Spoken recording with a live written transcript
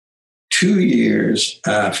2 years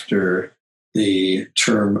after the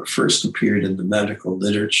term first appeared in the medical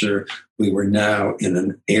literature, we were now in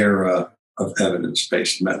an era of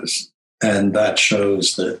evidence-based medicine. And that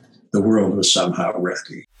shows that the world was somehow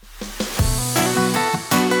ready.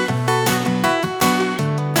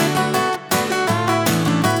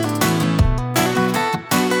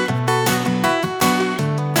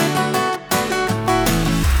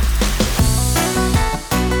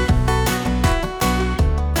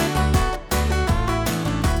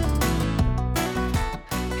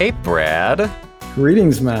 Hey, Brad.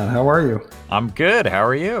 Greetings, Matt. How are you? I'm good. How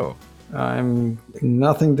are you? I'm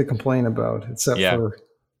nothing to complain about except for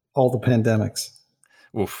all the pandemics.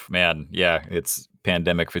 Oof, man. Yeah, it's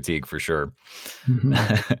pandemic fatigue for sure.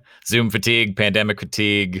 Mm-hmm. Zoom fatigue, pandemic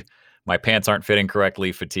fatigue, my pants aren't fitting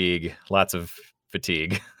correctly fatigue, lots of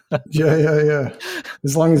fatigue. Yeah.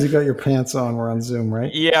 As long as you got your pants on, we're on Zoom,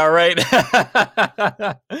 right? Yeah, right.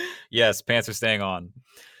 Yes, pants are staying on.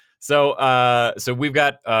 So we've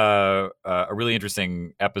got a really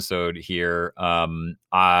interesting episode here.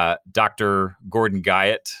 Dr. Gordon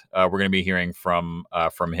Guyatt, we're going to be hearing from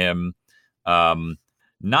him.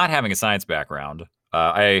 Not having a science background,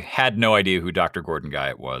 I had no idea who Dr. Gordon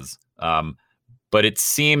Guyatt was. But it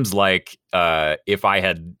seems like if I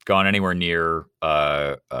had gone anywhere near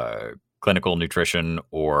clinical nutrition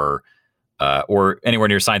or anywhere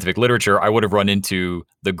near scientific literature, I would have run into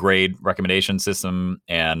the GRADE recommendation system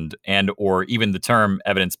and or even the term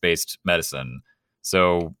evidence-based medicine.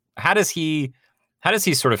 So how does he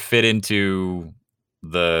sort of fit into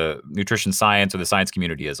the nutrition science or the science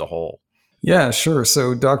community as a whole? Yeah, sure.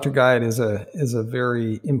 So Dr. Guyatt is a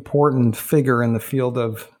very important figure in the field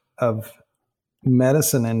of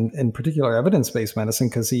medicine and in particular evidence-based medicine,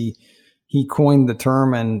 because he coined the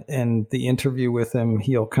term, and the interview with him,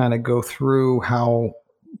 he'll kind of go through how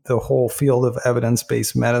the whole field of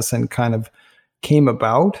evidence-based medicine kind of came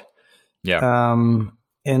about. Yeah.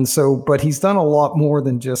 And so, but he's done a lot more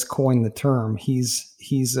than just coin the term. He's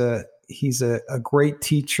a great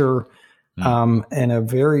teacher, and a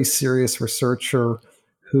very serious researcher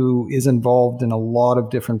who is involved in a lot of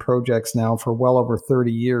different projects now for well over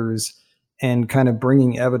 30 years. And kind of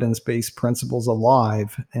bringing evidence-based principles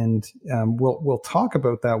alive, and we'll talk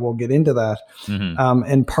about that. We'll get into that.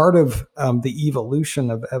 Mm-hmm. And part of the evolution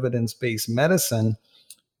of evidence-based medicine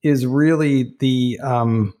is really the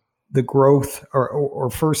growth, or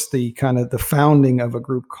first the kind of the founding of a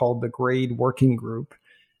group called the GRADE Working Group.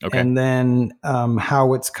 Okay. And then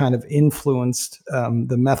how it's kind of influenced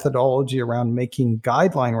the methodology around making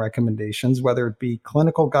guideline recommendations, whether it be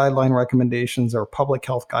clinical guideline recommendations or public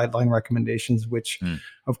health guideline recommendations, which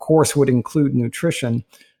of course would include nutrition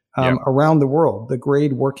around the world. The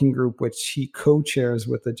GRADE Working Group, which he co-chairs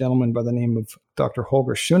with a gentleman by the name of Dr.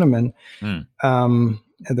 Holger Schoenemann, and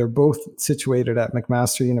they're both situated at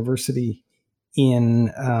McMaster University in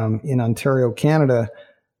Ontario, Canada.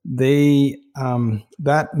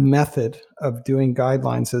 That method of doing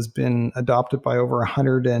guidelines has been adopted by over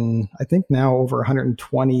 100 and I think now over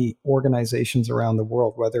 120 organizations around the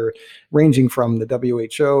world, whether ranging from the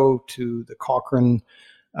WHO to the Cochrane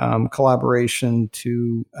collaboration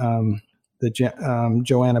to the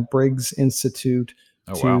Joanna Briggs Institute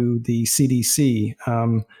to the CDC,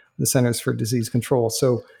 the Centers for Disease Control.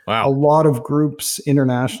 So a lot of groups,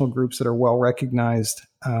 international groups that are well recognized,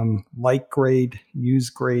 like GRADE, use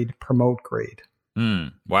GRADE, promote GRADE.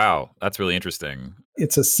 Wow, that's really interesting.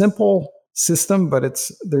 It's a simple system, but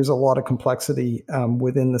there's a lot of complexity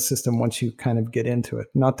within the system once you kind of get into it.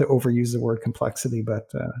 Not to overuse the word complexity,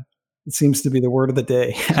 but it seems to be the word of the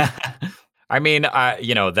day. I mean,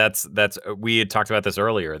 that's we had talked about this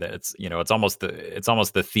earlier. That it's almost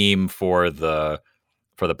the theme for the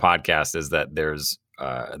podcast is that there's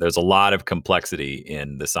a lot of complexity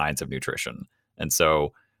in the science of nutrition. And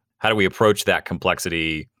so how do we approach that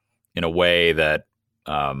complexity in a way that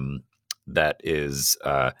is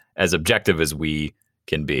as objective as we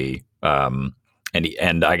can be,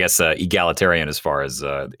 and I guess egalitarian as far as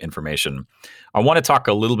information. I want to talk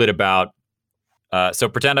a little bit about, so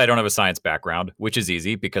pretend I don't have a science background, which is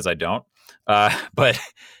easy because I don't. But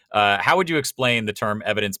how would you explain the term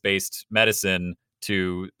evidence-based medicine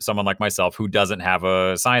to someone like myself who doesn't have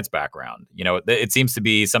a science background? It seems to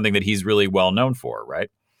be something that he's really well known for, right?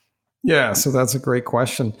 Yeah, so that's a great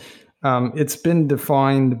question. It's been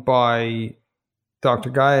defined by Dr.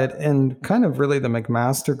 Guyatt and kind of really the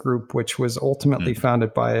McMaster Group, which was ultimately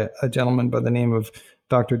founded by a gentleman by the name of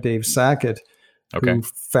Dr. Dave Sackett, who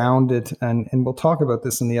founded, and we'll talk about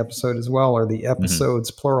this in the episode as well, or the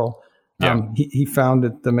episodes plural. He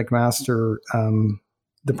founded the McMaster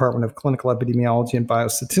Department of Clinical Epidemiology and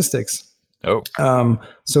Biostatistics. Oh.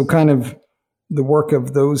 So kind of the work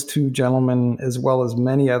of those two gentlemen, as well as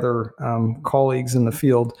many other colleagues in the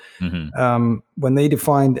field, when they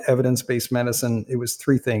defined evidence-based medicine, it was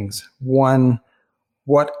three things. One,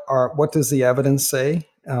 what does the evidence say?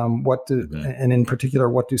 And in particular,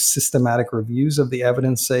 what do systematic reviews of the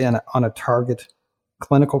evidence say on a target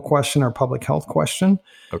clinical question or public health question?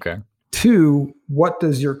 Okay. Two, what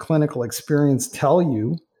does your clinical experience tell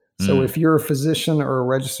you? So if you're a physician or a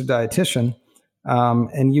registered dietitian,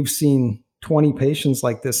 and you've seen 20 patients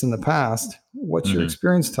like this in the past, what's your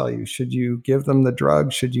experience tell you? Should you give them the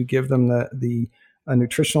drug? Should you give them the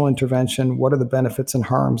nutritional intervention? What are the benefits and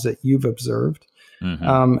harms that you've observed?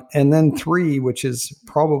 And then three, which is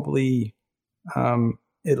probably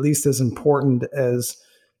at least as important as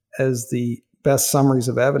the best summaries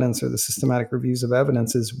of evidence or the systematic reviews of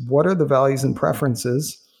evidence, is what are the values and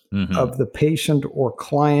preferences of the patient or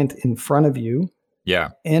client in front of you,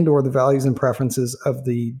 and or the values and preferences of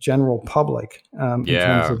the general public in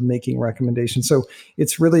terms of making recommendations. So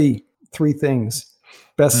it's really three things: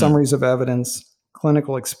 best summaries of evidence,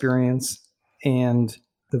 clinical experience, and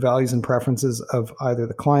the values and preferences of either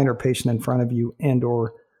the client or patient in front of you and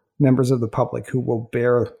or members of the public who will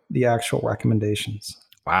bear the actual recommendations.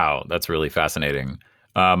 Wow, that's really fascinating.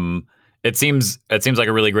 It seems like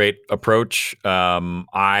a really great approach.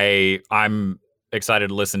 I'm excited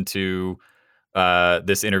to listen to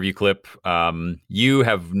this interview clip. You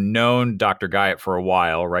have known Dr. Guyett for a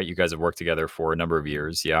while, right? You guys have worked together for a number of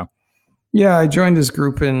years, yeah? Yeah, I joined his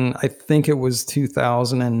group in, I think it was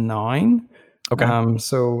 2009. Okay.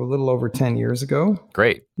 So a little over 10 years ago.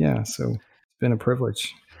 Great. Yeah, so it's been a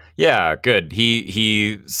privilege. Yeah, good.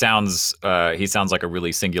 He sounds like a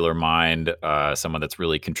really singular mind, someone that's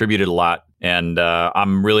really contributed a lot, and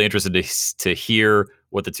I'm really interested to hear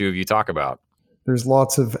what the two of you talk about. There's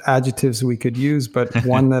lots of adjectives we could use, but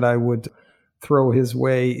one that I would throw his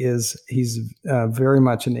way is he's very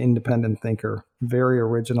much an independent thinker, very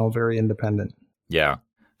original, very independent. Yeah,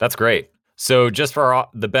 that's great. So just for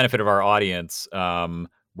the benefit of our audience,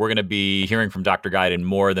 we're going to be hearing from Dr. Guyett in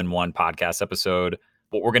more than one podcast episode.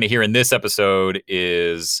 What we're going to hear in this episode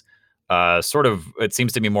is it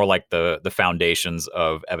seems to me more like the foundations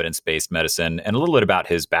of evidence-based medicine, and a little bit about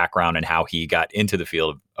his background and how he got into the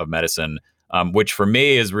field of medicine, which for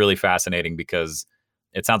me is really fascinating because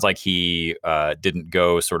it sounds like he didn't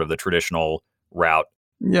go sort of the traditional route.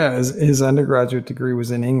 Yeah, his undergraduate degree was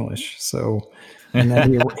in English. And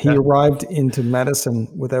then he arrived into medicine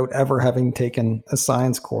without ever having taken a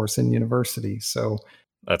science course in university. So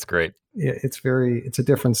that's great. It's a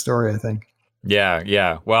different story, I think.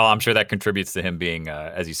 Yeah. Well, I'm sure that contributes to him being,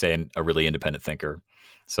 as you say, a really independent thinker.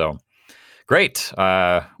 So great.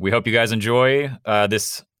 We hope you guys enjoy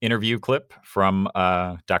this interview clip from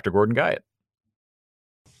Dr. Gordon Guyett.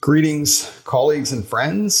 Greetings, colleagues and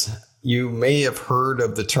friends. You may have heard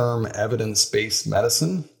of the term evidence-based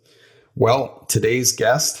medicine. Well, today's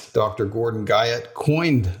guest, Dr. Gordon Guyett,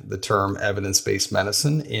 coined the term evidence-based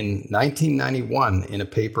medicine in 1991 in a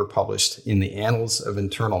paper published in the Annals of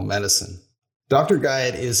Internal Medicine. Dr.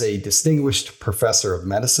 Guyett is a distinguished professor of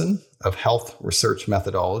medicine, of health research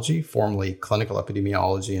methodology, formerly clinical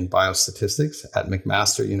epidemiology and biostatistics at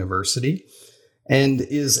McMaster University, and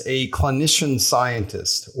is a clinician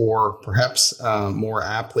scientist, or perhaps more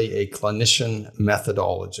aptly, a clinician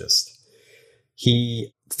methodologist.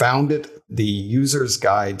 He founded the User's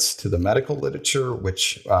Guides to the Medical Literature,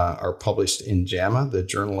 which are published in JAMA, the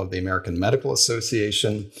Journal of the American Medical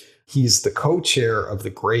Association. He's the co-chair of the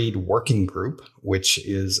GRADE Working Group, which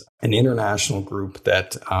is an international group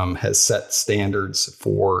that has set standards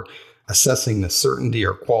for assessing the certainty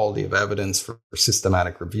or quality of evidence for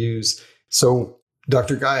systematic reviews. So,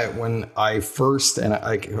 Dr. Guyett, when I first, and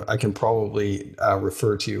I can probably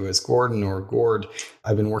refer to you as Gordon or Gord,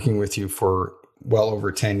 I've been working with you for well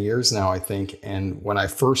over 10 years now, I think. And when I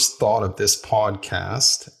first thought of this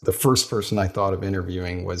podcast, the first person I thought of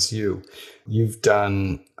interviewing was you. You've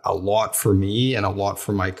done a lot for me and a lot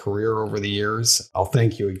for my career over the years. I'll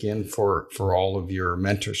thank you again for all of your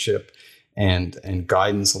mentorship and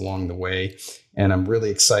guidance along the way. And I'm really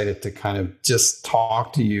excited to kind of just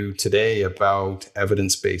talk to you today about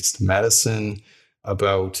evidence-based medicine,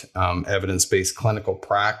 about evidence-based clinical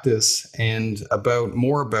practice, and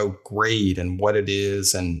more about GRADE and what it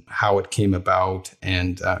is and how it came about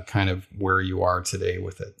and kind of where you are today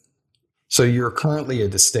with it. So you're currently a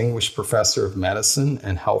distinguished professor of medicine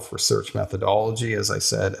and health research methodology, as I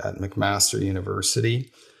said, at McMaster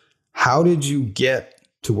University. How did you get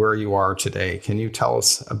to where you are today? Can you tell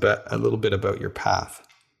us a little bit about your path?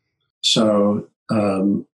 So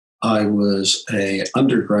I was an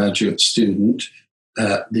undergraduate student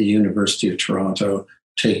at the University of Toronto,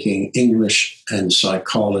 taking English and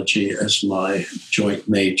psychology as my joint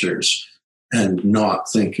majors and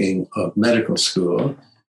not thinking of medical school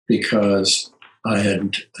because I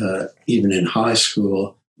had, even in high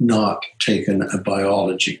school, not taken a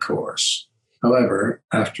biology course. However,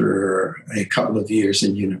 after a couple of years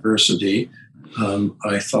in university,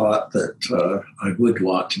 I thought that I would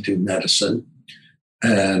want to do medicine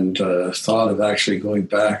and thought of actually going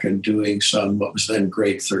back and doing some, what was then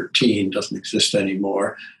grade 13, doesn't exist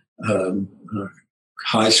anymore,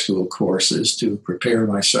 high school courses to prepare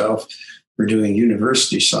myself for doing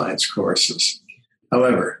university science courses.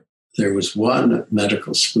 However, there was one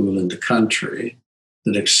medical school in the country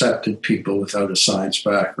that accepted people without a science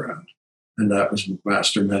background, and that was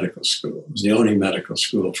McMaster Medical School. It was the only medical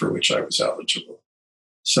school for which I was eligible.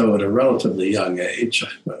 So at a relatively young age,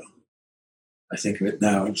 well, I think of it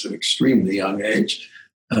now as an extremely young age,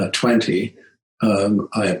 20,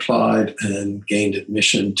 I applied and gained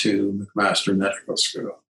admission to McMaster Medical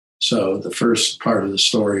School. So the first part of the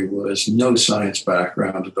story was no science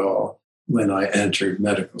background at all when I entered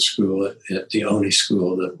medical school at the only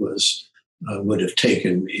school that was would have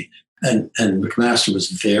taken me. And McMaster was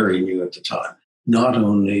very new at the time. Not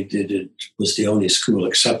only was the only school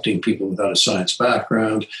accepting people without a science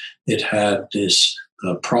background, it had this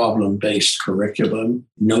problem-based curriculum,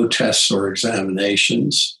 no tests or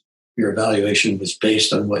examinations. Your evaluation was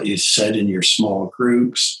based on what you said in your small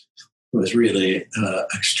groups. It was really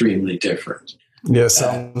extremely different. Yeah,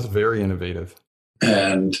 sounds very innovative.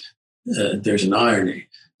 And there's an irony.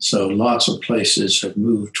 So lots of places have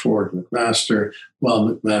moved toward McMaster, while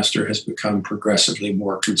McMaster has become progressively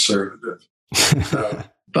more conservative.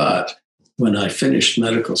 But when I finished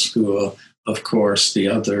medical school, of course, the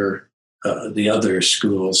other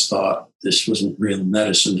schools thought this wasn't real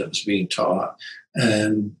medicine that was being taught.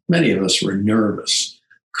 And many of us were nervous.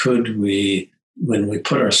 Could we, when we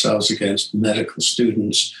put ourselves against medical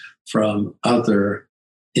students from other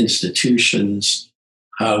institutions,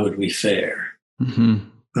 how would we fare? Mm-hmm.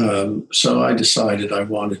 So I decided I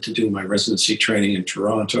wanted to do my residency training in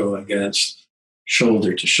Toronto against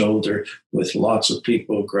shoulder to shoulder with lots of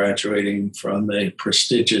people graduating from a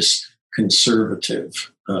prestigious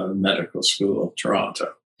conservative medical school,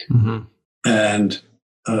 Toronto. Mm-hmm. And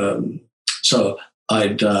so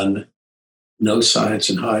I'd done no science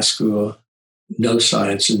in high school, no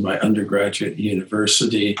science in my undergraduate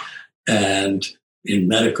university, and in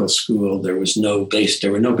medical school there were no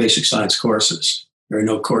basic science courses. There were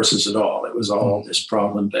no courses at all. It was all this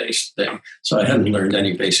problem-based thing. So I hadn't learned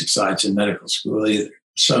any basic science in medical school either.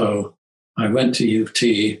 So I went to U of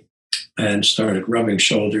T and started rubbing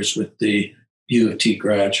shoulders with the U of T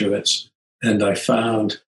graduates. And I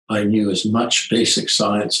found I knew as much basic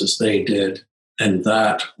science as they did. And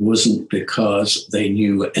that wasn't because they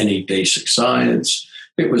knew any basic science.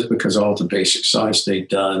 It was because all the basic science they'd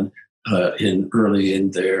done early in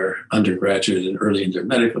their undergraduate and early in their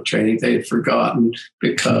medical training, they had forgotten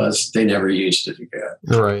because they never used it again.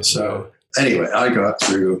 Right. So anyway, I got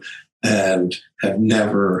through and have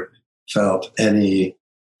never felt any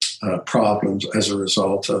problems as a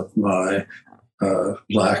result of my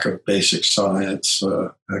lack of basic science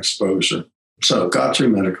exposure. So got through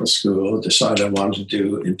medical school, decided I wanted to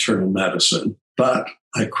do internal medicine, but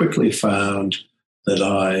I quickly found that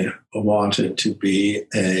I wanted to be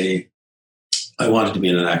in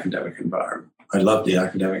an academic environment. I loved the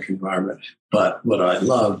academic environment, but what I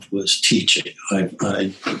loved was teaching.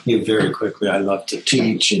 I knew very quickly I loved to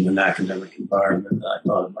teach in an academic environment. I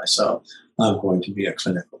thought of myself, I'm going to be a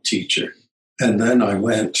clinical teacher. And then I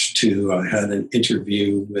had an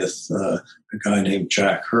interview with a guy named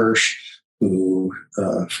Jack Hirsch, who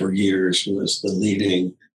for years was the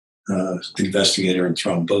leading investigator in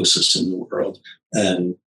thrombosis in the world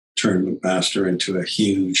and turned McMaster into a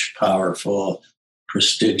huge, powerful,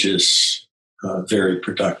 prestigious, very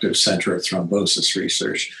productive center of thrombosis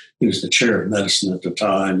research. He was the chair of medicine at the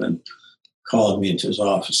time and called me into his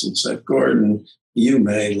office and said, Gordon, you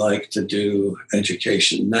may like to do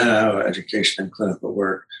education now, education and clinical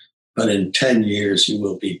work, but in 10 years you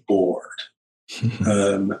will be bored.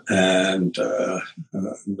 That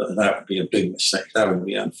would be a big mistake. That would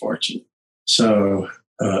be unfortunate. So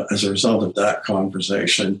as a result of that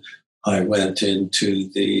conversation, I went into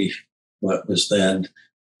what was then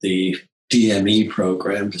the DME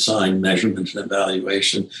program, Design, Measurement, and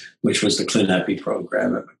Evaluation, which was the ClinEpi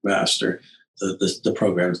program at McMaster. The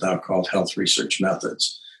program is now called Health Research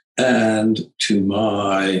Methods. And to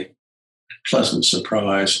my pleasant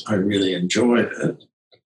surprise, I really enjoyed it.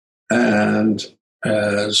 And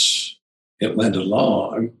as it went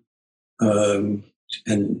along,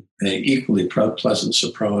 and an equally pleasant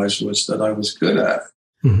surprise was that I was good at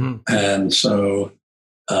it. Mm-hmm. And so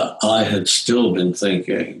I had still been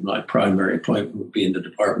thinking my primary appointment would be in the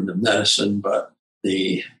Department of Medicine, but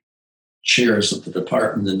the chairs of the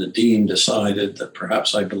department and the dean decided that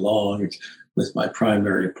perhaps I belonged with my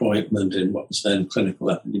primary appointment in what was then clinical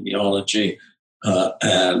epidemiology,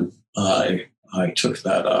 and I took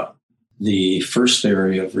that up. The first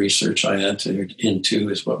area of research I entered into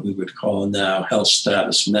is what we would call now health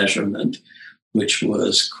status measurement, which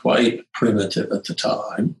was quite primitive at the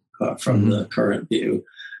time from the current view.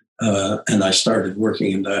 And I started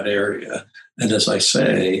working in that area. And as I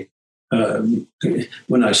say,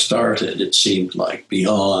 when I started, it seemed like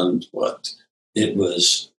beyond what it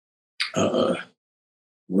was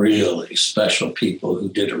really special people who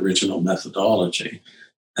did original methodology.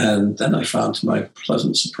 And then I found, to my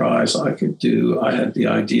pleasant surprise, I had the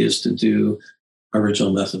ideas to do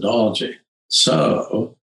original methodology.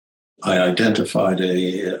 So I identified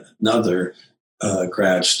another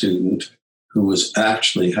grad student who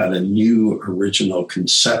had a new original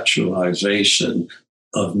conceptualization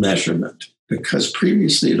of measurement, because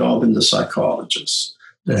previously it had all been the psychologists.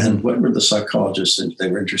 And what were the psychologists? They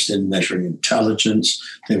were interested in measuring intelligence.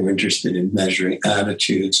 They were interested in measuring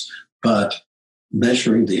attitudes, but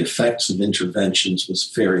measuring the effects of interventions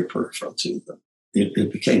was very peripheral to them.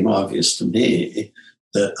 It became obvious to me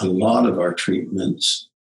that some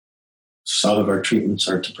of our treatments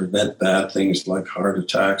are to prevent bad things like heart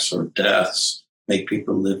attacks or deaths, make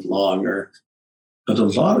people live longer. But a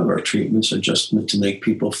lot of our treatments are just meant to make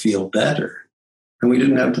people feel better. And we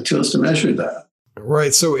didn't have the tools to measure that.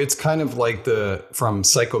 Right. So it's kind of like from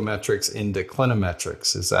psychometrics into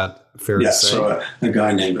clinometrics. Is that fair to say? So a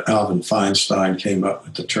guy named Alvin Feinstein came up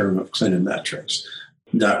with the term of clinometrics.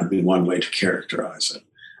 That would be one way to characterize it.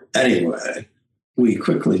 Anyway, we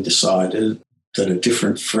quickly decided that a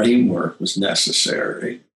different framework was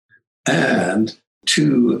necessary and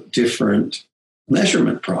two different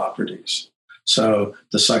measurement properties. So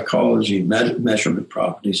the psychology measurement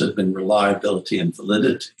properties had been reliability and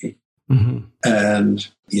validity. Mm-hmm. And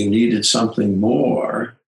you needed something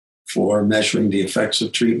more for measuring the effects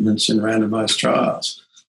of treatments in randomized trials.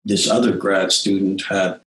 This other grad student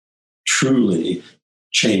had truly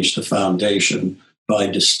changed the foundation by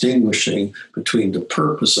distinguishing between the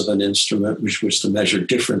purpose of an instrument, which was to measure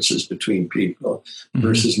differences between people,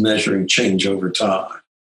 versus measuring change over time.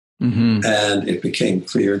 Mm-hmm. And it became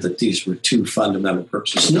clear that these were two fundamental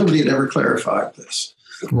purposes. Nobody had ever clarified this.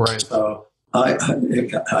 Right. So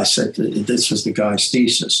I said that this was the guy's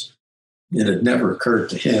thesis. It had never occurred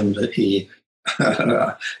to him that he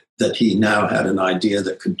now had an idea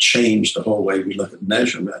that could change the whole way we look at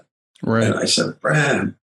measurement. Right. And I said,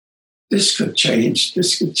 Bram, this could change.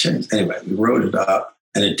 Anyway, we wrote it up,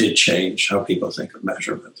 and it did change how people think of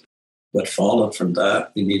measurement. What followed from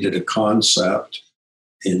that, we needed a concept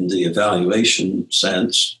in the evaluation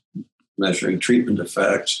sense, measuring treatment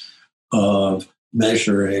effects, of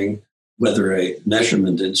measuring whether a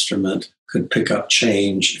measurement instrument could pick up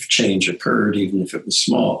change if change occurred, even if it was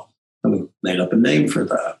small. And we made up a name for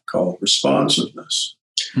that called responsiveness.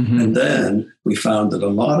 Mm-hmm. And then we found that a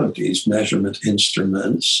lot of these measurement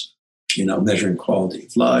instruments, measuring quality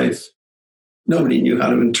of life, nobody knew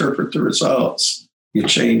how to interpret the results. You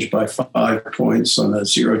change by 5 points on a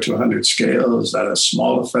 0 to 100 scale. Is that a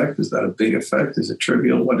small effect? Is that a big effect? Is it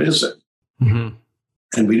trivial? What is it? Mm-hmm.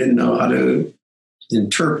 And we didn't know how to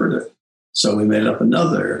interpret it. So we made up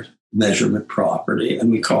another measurement property,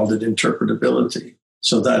 and we called it interpretability.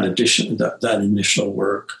 So that initial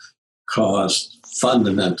work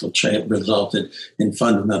resulted in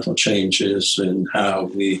fundamental changes in how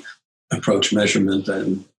we approach measurement.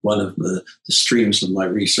 And one of the streams of my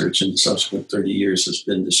research in the subsequent 30 years has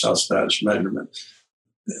been the health status measurement.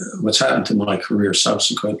 What's happened to my career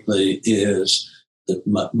subsequently is that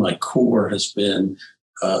my core has been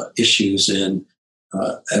issues in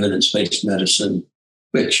evidence-based medicine,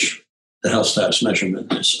 which the health status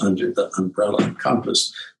measurement is under the umbrella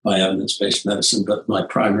encompassed by evidence-based medicine, but my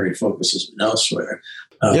primary focus has been elsewhere.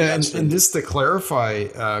 And just to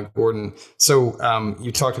clarify, Gordon, so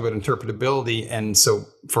you talked about interpretability, and so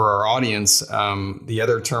for our audience, the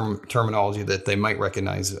other terminology that they might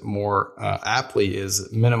recognize more aptly is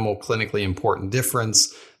minimal clinically important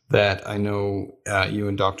difference. That I know you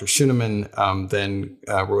and Dr. Schoenemann then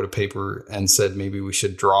wrote a paper and said maybe we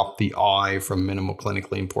should drop the I from minimal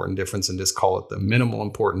clinically important difference and just call it the minimal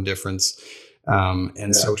important difference. Drop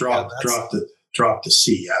the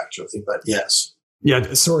C actually, but yes.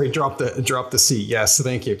 Yeah, sorry, drop the C. Yes,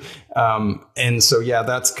 thank you. And so,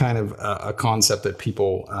 that's kind of a concept that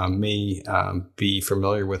people may be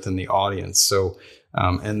familiar with in the audience. So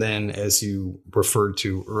And then, as you referred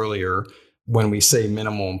to earlier, when we say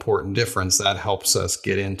minimal important difference, that helps us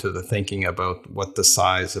get into the thinking about what the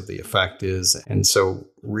size of the effect is. And so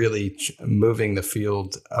really moving the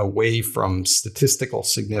field away from statistical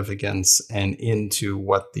significance and into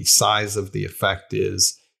what the size of the effect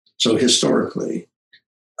is. So historically,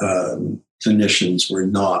 clinicians were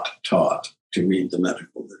not taught to read the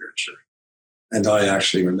medical literature. And I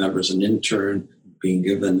actually remember as an intern being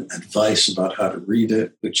given advice about how to read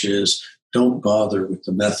it, which is don't bother with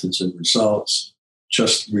the methods and results.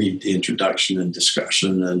 Just read the introduction and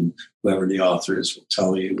discussion, and whoever the author is will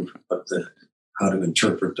tell you how to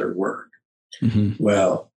interpret their work. Mm-hmm.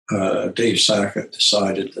 Well, Dave Sackett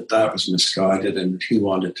decided that was misguided, and he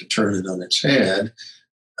wanted to turn it on its head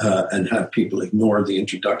and have people ignore the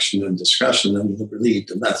introduction and discussion and read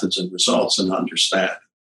the methods and results and understand.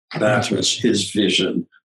 That was his vision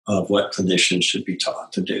of what clinicians should be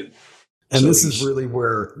taught to do. And so this is really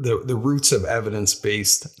where the roots of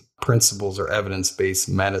evidence-based principles or evidence-based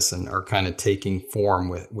medicine are kind of taking form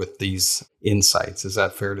with these insights. Is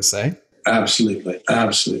that fair to say? Absolutely.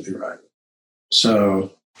 Absolutely right.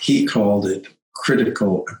 So he called it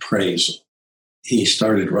critical appraisal. He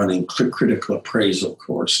started running critical appraisal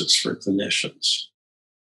courses for clinicians,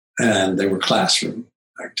 and they were classroom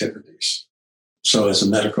activities. So as a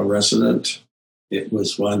medical resident, it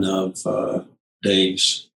was one of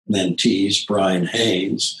Dave's mentees, Brian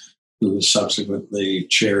Haynes, who was subsequently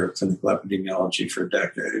chair of clinical epidemiology for a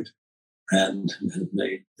decade and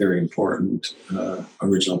made very important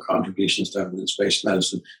original contributions to evidence-based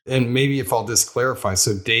medicine. And maybe if I'll just clarify,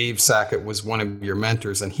 so Dave Sackett was one of your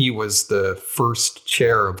mentors, and he was the first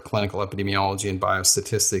chair of clinical epidemiology and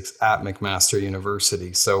biostatistics at McMaster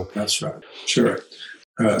University. So that's right. Sure.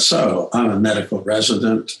 So I'm a medical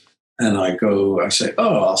resident, and I say,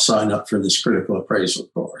 I'll sign up for this critical appraisal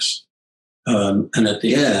course. And at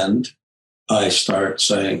the end, I start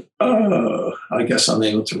saying, I guess I'm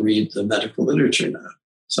able to read the medical literature now.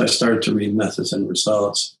 So I started to read methods and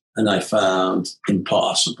results, and I found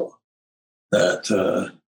impossible that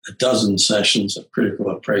a dozen sessions of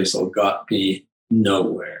critical appraisal got me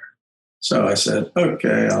nowhere. So I said,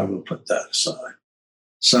 okay, I will put that aside.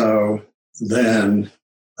 So then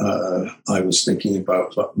I was thinking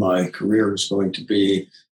about what my career was going to be.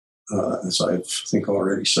 As I think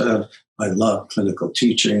already said, I love clinical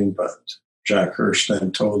teaching, but Jack Hirsch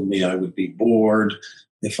then told me I would be bored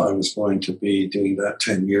if I was going to be doing that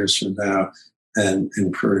 10 years from now, and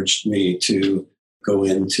encouraged me to go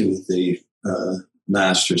into the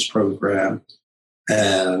master's program.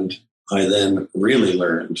 And I then really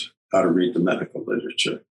learned how to read the medical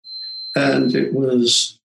literature. And it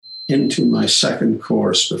was into my second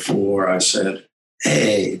course before I said,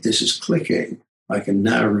 hey, this is clicking. I can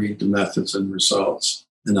now read the methods and results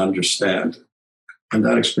and understand it. And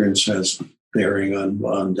that experience has bearing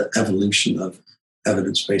on the evolution of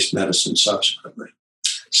evidence-based medicine subsequently.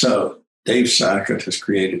 So Dave Sackett has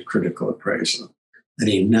created critical appraisal, and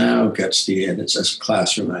he now gets it's a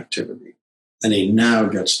classroom activity. And he now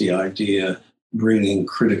gets the idea bringing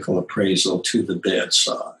critical appraisal to the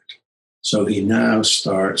bedside. So he now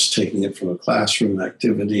starts taking it from a classroom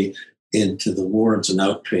activity into the wards and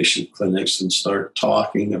outpatient clinics and start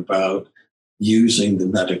talking about using the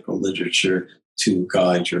medical literature to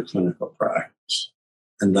guide your clinical practice.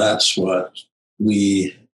 And that's what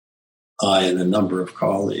I and a number of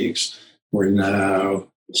colleagues were now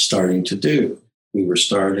starting to do. We were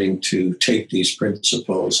starting to take these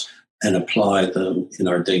principles and apply them in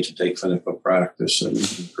our day-to-day clinical practice and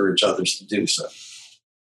encourage others to do so.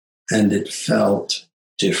 And it felt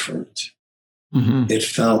different. Mm-hmm. It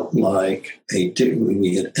felt like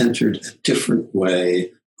we had entered a different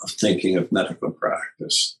way of thinking of medical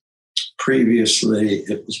practice. Previously,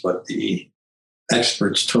 it was what the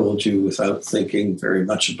experts told you without thinking very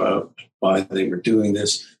much about why they were doing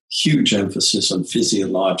this. Huge emphasis on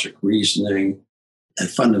physiologic reasoning, a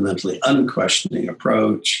fundamentally unquestioning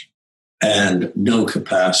approach, and no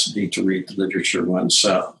capacity to read the literature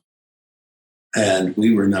oneself. And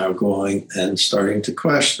we were now going and starting to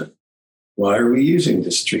question, why are we using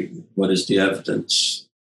this treatment? What is the evidence?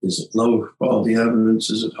 Is it low quality evidence?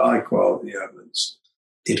 Is it high quality evidence?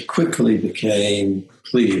 It quickly became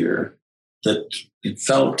clear that it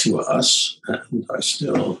felt to us, and I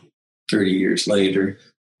still, 30 years later,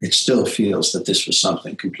 it still feels that this was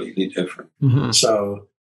something completely different. Mm-hmm. So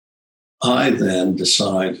I then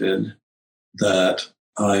decided that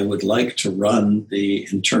I would like to run the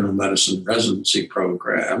internal medicine residency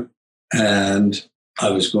program, and I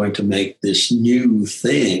was going to make this new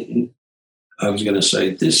thing I was going to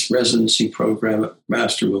say, this residency program at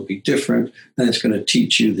Master will be different, and it's going to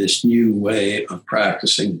teach you this new way of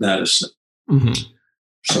practicing medicine. Mm-hmm.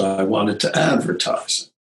 So I wanted to advertise it.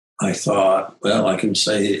 I thought, well, I can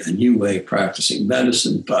say a new way of practicing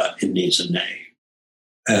medicine, but it needs a name.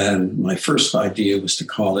 And my first idea was to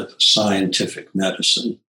call it scientific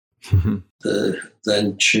medicine. Mm-hmm. The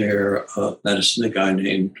then chair of medicine, a guy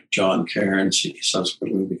named John Cairns, he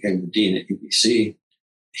subsequently became the dean at UBC.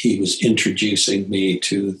 He was introducing me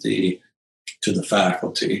to the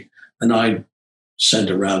faculty, and I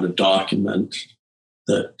sent around a document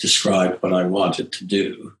that described what I wanted to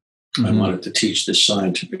do. Mm-hmm. I wanted to teach this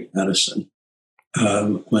scientific medicine.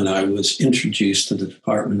 When I was introduced to the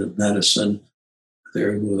Department of Medicine,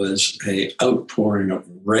 there was an outpouring of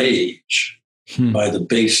rage by the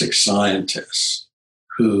basic scientists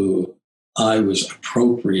who I was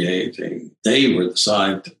appropriating. They were the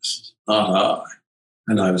scientists, not I.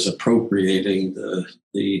 And I was appropriating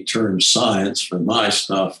the term science for my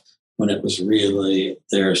stuff when it was really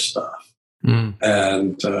their stuff. Mm.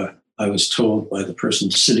 And I was told by the person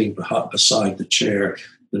sitting beside the chair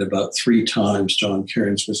that about 3 times John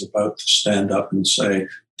Cairns was about to stand up and say,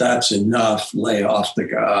 "That's enough, lay off the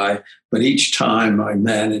guy." But each time I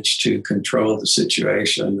managed to control the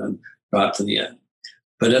situation and got to the end.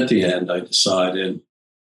 But at the end, I decided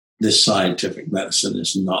this scientific medicine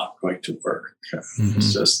is not going to work. Mm-hmm.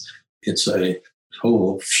 It's a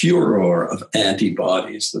whole furor of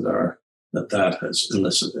antibodies that has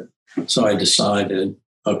elicited. So I decided,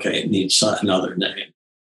 okay, it needs another name.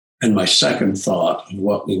 And my second thought of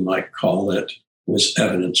what we might call it was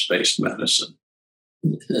evidence-based medicine.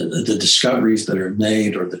 The discoveries that are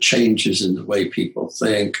made or the changes in the way people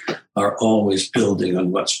think are always building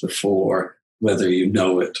on what's before, whether you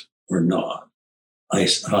know it or not. I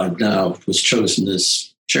now was chosen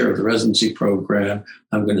as chair of the residency program.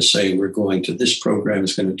 I'm going to say this program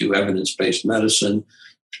is going to do evidence-based medicine.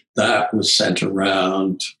 That was sent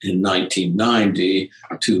around in 1990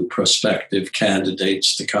 to prospective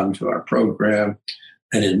candidates to come to our program.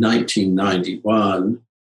 And in 1991,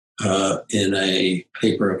 in a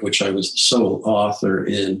paper of which I was the sole author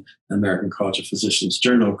in American College of Physicians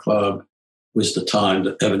Journal Club, was the time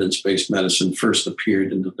that evidence-based medicine first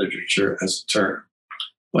appeared in the literature as a term.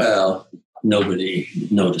 Well, nobody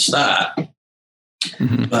noticed that.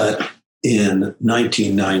 Mm-hmm. But in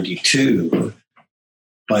 1992,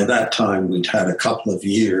 by that time, we'd had a couple of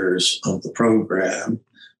years of the program,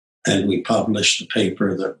 and we published a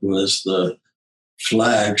paper that was the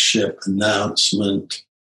flagship announcement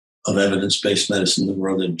of evidence-based medicine in the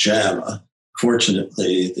world in JAMA.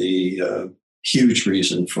 Fortunately, the huge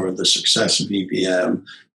reason for the success of EBM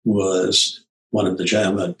was one of the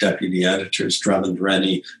JAMA deputy editors, Drummond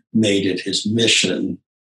Rennie, made it his mission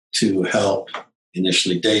to help,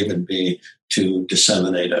 initially Dave and me, to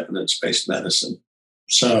disseminate evidence-based medicine.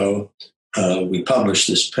 So we published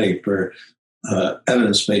this paper,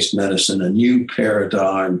 Evidence-Based Medicine, a New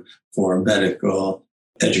Paradigm for Medical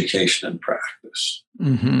Education and Practice.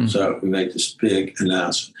 Mm-hmm. So we made this big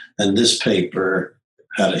announcement. And this paper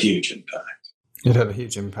had a huge impact. It had a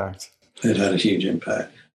huge impact. It had a huge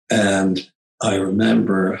impact. And I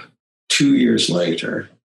remember 2 years later,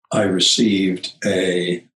 I received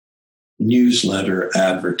a newsletter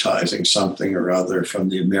advertising something or other from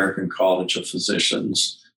the American College of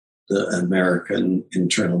Physicians, the American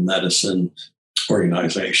Internal Medicine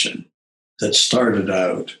organization, that started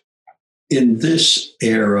out, in this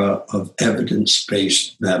era of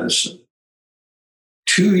evidence-based medicine,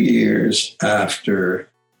 2 years after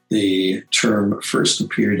the term first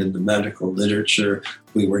appeared in the medical literature,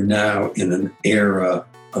 we were now in an era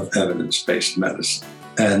of evidence-based medicine.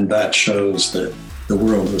 And that shows that the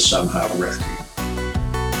world was somehow ready.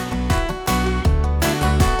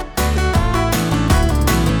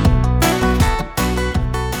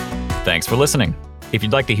 Thanks for listening. If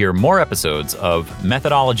you'd like to hear more episodes of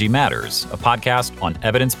Methodology Matters, a podcast on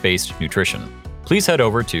evidence-based nutrition, please head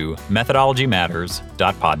over to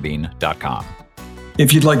methodologymatters.podbean.com.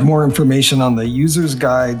 If you'd like more information on the user's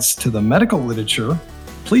guides to the medical literature,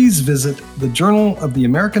 please visit the Journal of the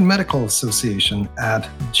American Medical Association at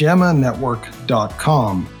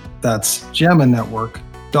JAMAnetwork.com. That's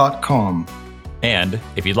JAMAnetwork.com. And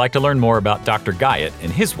if you'd like to learn more about Dr. Guyett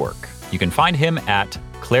and his work, you can find him at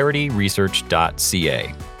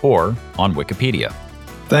clarityresearch.ca or on Wikipedia.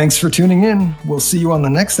 Thanks for tuning in. We'll see you on the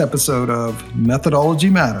next episode of Methodology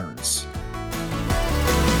Matters.